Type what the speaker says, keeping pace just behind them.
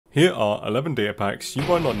Here are 11 data packs you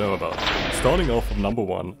might not know about. Starting off with number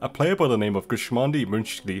 1, a player by the name of Gushmandi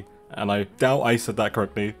Munchli, and I doubt I said that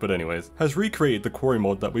correctly, but anyways, has recreated the Quarry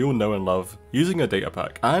mod that we all know and love using a data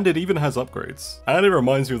pack, and it even has upgrades. And it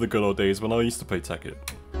reminds me of the good old days when I used to play Tekkit.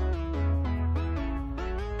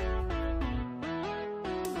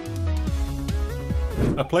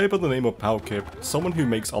 A player by the name of PALKIP, someone who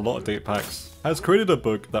makes a lot of data packs, has created a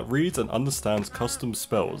book that reads and understands custom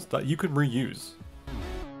spells that you can reuse.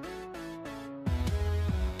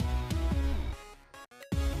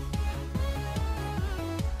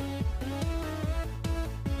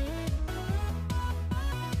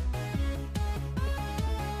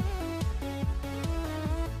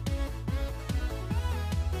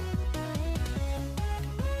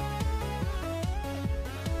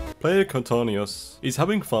 Player curtonius is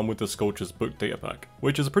having fun with the Sculptures Book Datapack,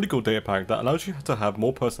 which is a pretty cool data pack that allows you to have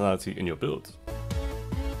more personality in your builds.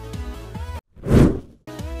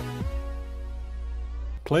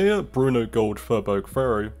 Player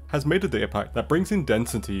BrunoGoldbergFerro has made a data pack that brings in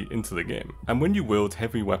density into the game, and when you wield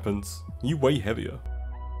heavy weapons, you weigh heavier.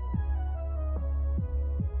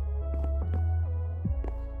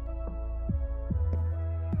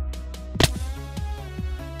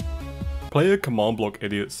 Player Command Block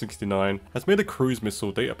Idiot 69 has made a cruise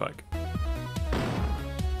missile data pack.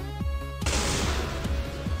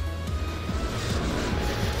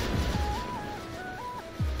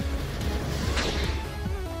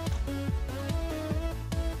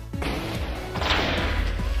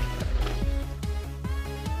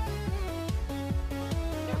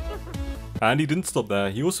 And he didn't stop there,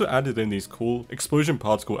 he also added in these cool explosion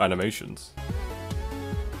particle animations.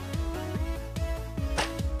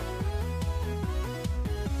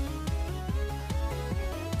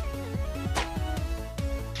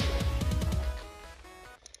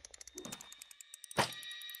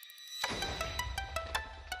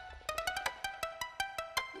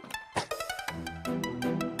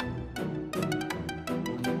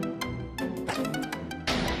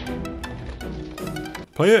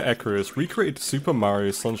 Player Ercerus recreated Super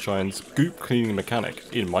Mario Sunshine's goop cleaning mechanic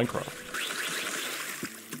in Minecraft.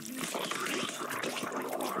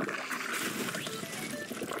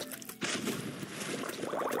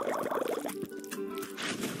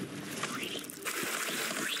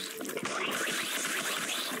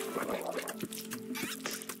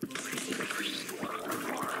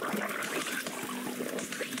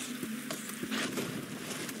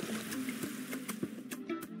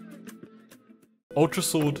 Ultra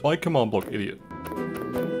Sword by Command Block Idiot.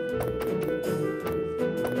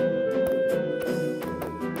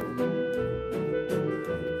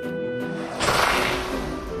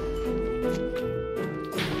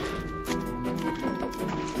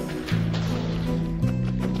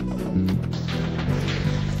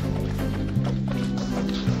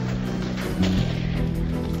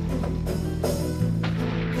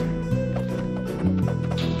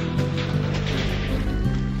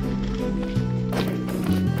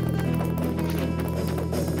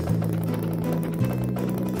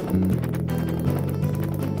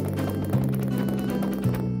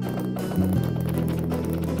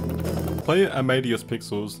 Player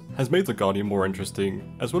amadeuspixeles has made the Guardian more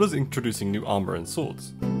interesting, as well as introducing new armor and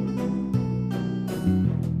swords.